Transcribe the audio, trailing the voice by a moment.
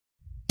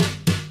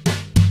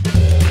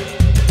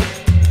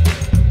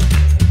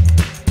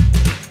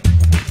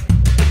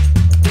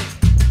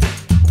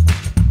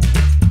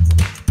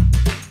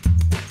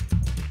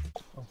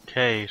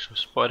Okay, so I've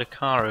spotted a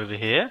car over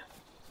here,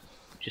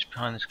 just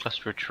behind this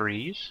cluster of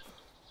trees.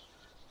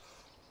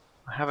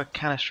 I have a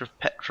canister of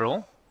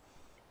petrol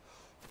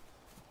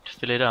to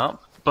fill it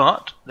up,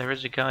 but there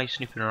is a guy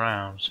snooping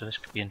around, so this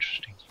could be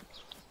interesting.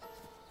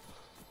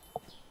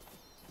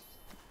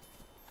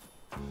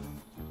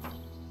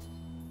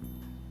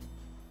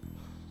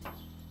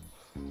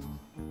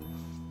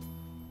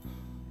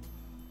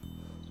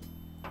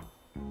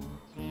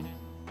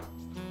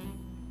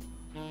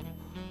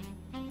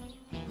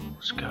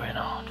 What's going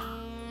on?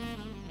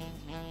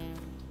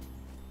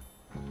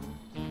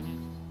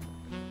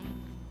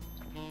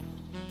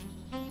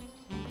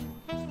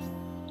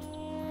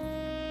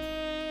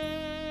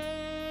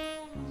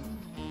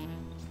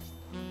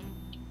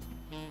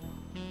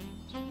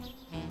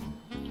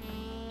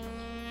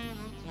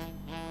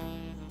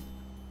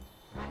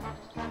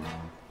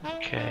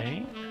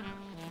 Okay.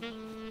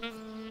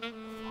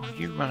 While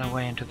you run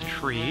away into the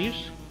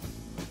trees,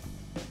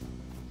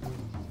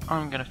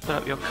 I'm gonna fill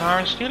up your car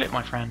and steal it,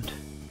 my friend.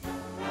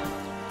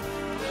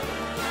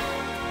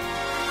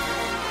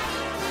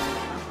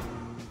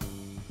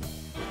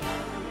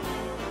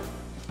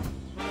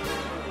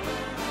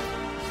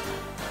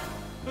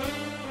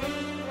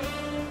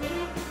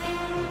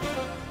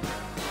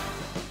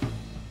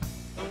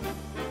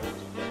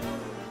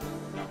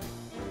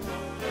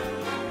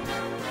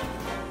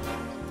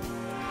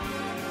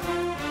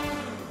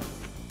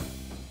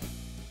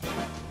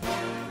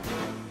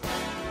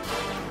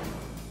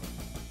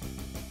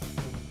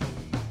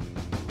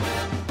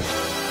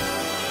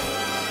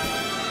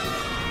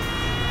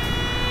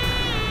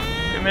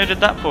 Who murdered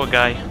that poor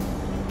guy?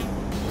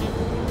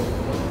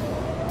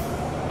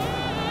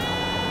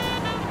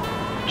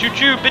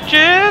 Choo-choo,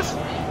 bitches!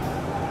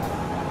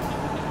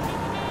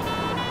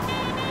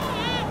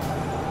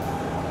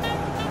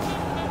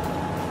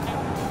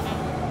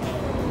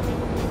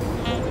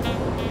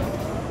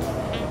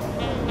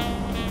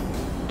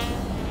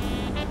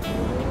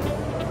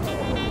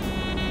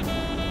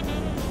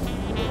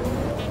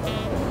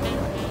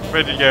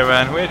 Where'd you go,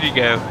 man? Where'd you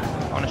go?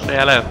 I want to say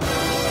hello.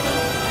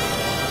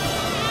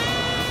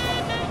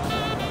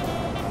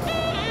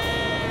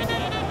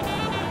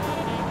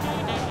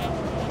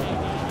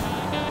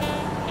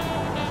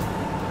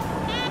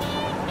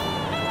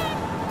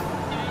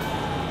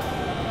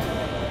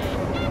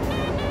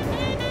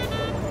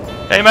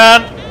 Hey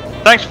man,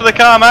 thanks for the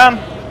car, man.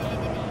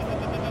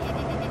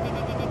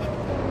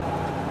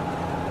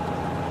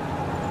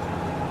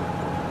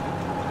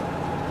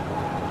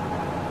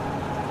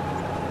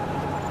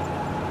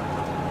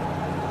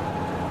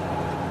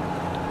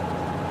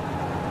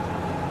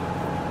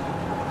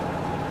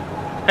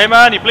 Hey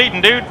man, you're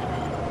bleeding, dude.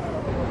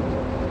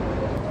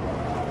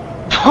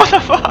 What the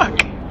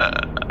fuck?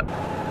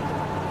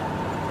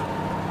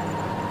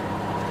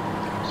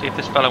 See if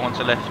this fella wants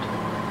a lift.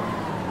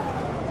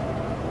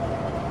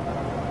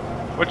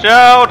 Watch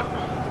out!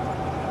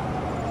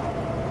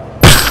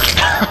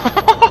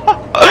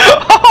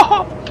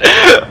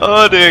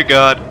 Oh dear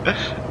God.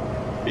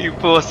 You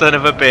poor son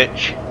of a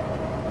bitch.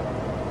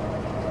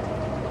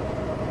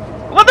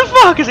 What the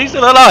fuck? Is he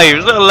still alive?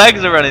 His little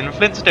legs are running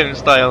Flintstone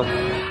style.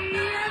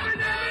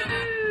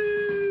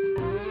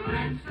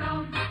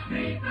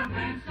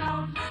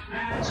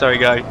 Sorry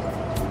guy.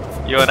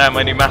 You are now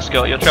my new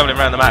mascot. You're travelling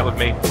around the map with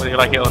me, whether you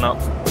like it or not.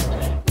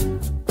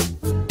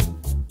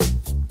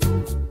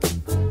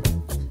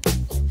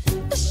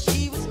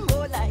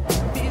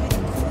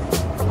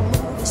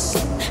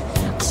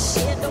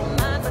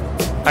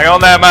 Hang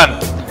on there,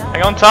 man.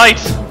 Hang on tight.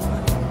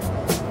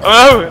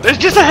 Oh, there's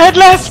just a head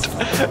left.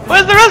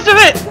 Where's the rest of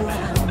it?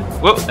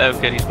 Whoop.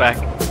 Okay, he's back.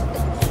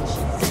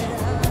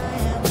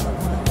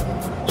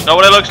 It's not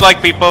what it looks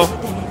like, people.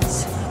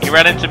 He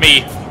ran into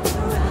me.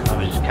 I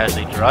was just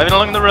casually driving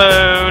along the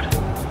road.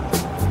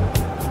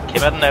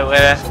 Came out of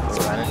nowhere.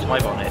 Ran into my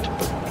bonnet.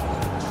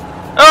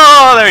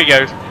 Oh, there he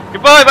goes.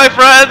 Goodbye, my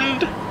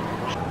friend.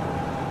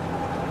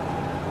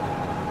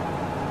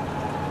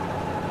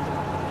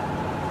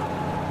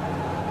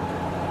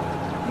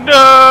 No!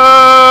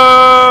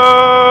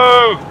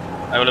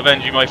 I will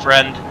avenge you, my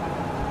friend.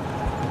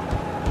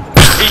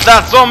 Eat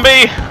that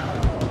zombie!